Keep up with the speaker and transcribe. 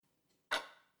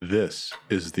This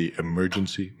is the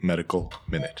Emergency Medical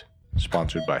Minute,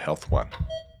 sponsored by Health One.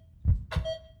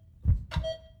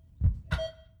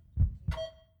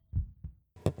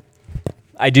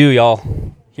 I do, y'all.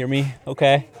 Hear me?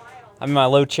 Okay. I'm in my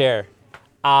low chair.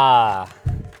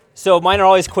 So mine are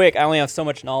always quick. I only have so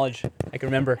much knowledge I can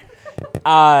remember.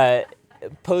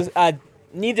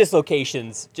 Knee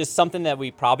dislocations, just something that we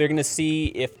probably are going to see,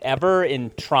 if ever,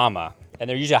 in trauma. And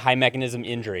they're usually a high mechanism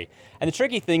injury. And the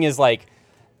tricky thing is, like,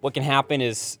 what can happen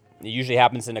is, it usually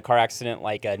happens in a car accident,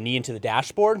 like a knee into the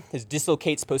dashboard. It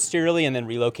dislocates posteriorly and then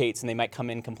relocates, and they might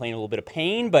come in complaining a little bit of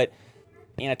pain, but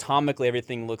anatomically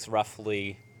everything looks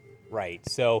roughly right.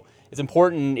 So it's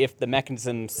important, if the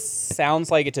mechanism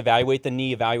sounds like it, to evaluate the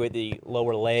knee, evaluate the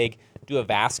lower leg, do a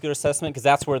vascular assessment, because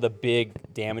that's where the big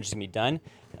damage is going to be done.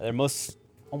 They're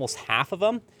almost half of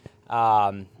them,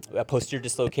 a posterior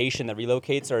dislocation that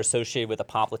relocates, are associated with a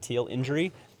popliteal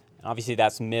injury. And obviously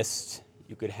that's missed.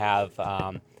 You could have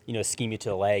ischemia to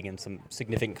the leg and some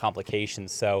significant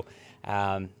complications. So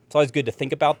it's always good to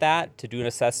think about that, to do an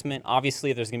assessment. Obviously,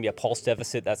 if there's going to be a pulse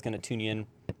deficit, that's going to tune you in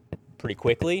pretty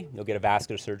quickly. You'll get a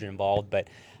vascular surgeon involved. But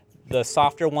the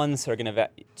softer ones are going to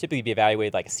typically be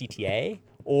evaluated like a CTA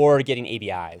or getting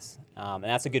ABIs. And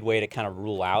that's a good way to kind of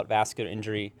rule out vascular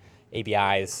injury.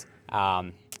 ABIs,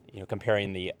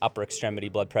 comparing the upper extremity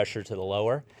blood pressure to the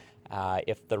lower.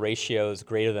 If the ratio is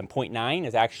greater than 0.9,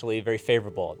 is actually very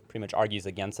favorable. It pretty much argues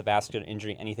against a vascular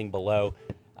injury. Anything below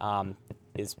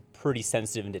is pretty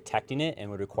sensitive in detecting it and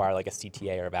would require like a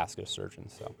CTA or a vascular surgeon.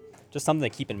 So just something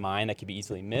to keep in mind that can be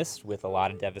easily missed with a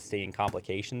lot of devastating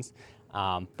complications,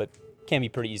 but can be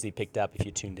pretty easily picked up if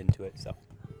you tuned into it. So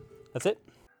that's it.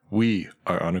 We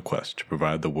are on a quest to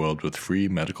provide the world with free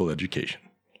medical education.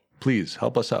 Please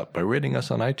help us out by rating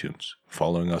us on iTunes,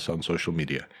 following us on social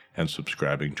media, and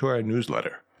subscribing to our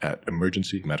newsletter at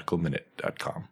emergencymedicalminute.com.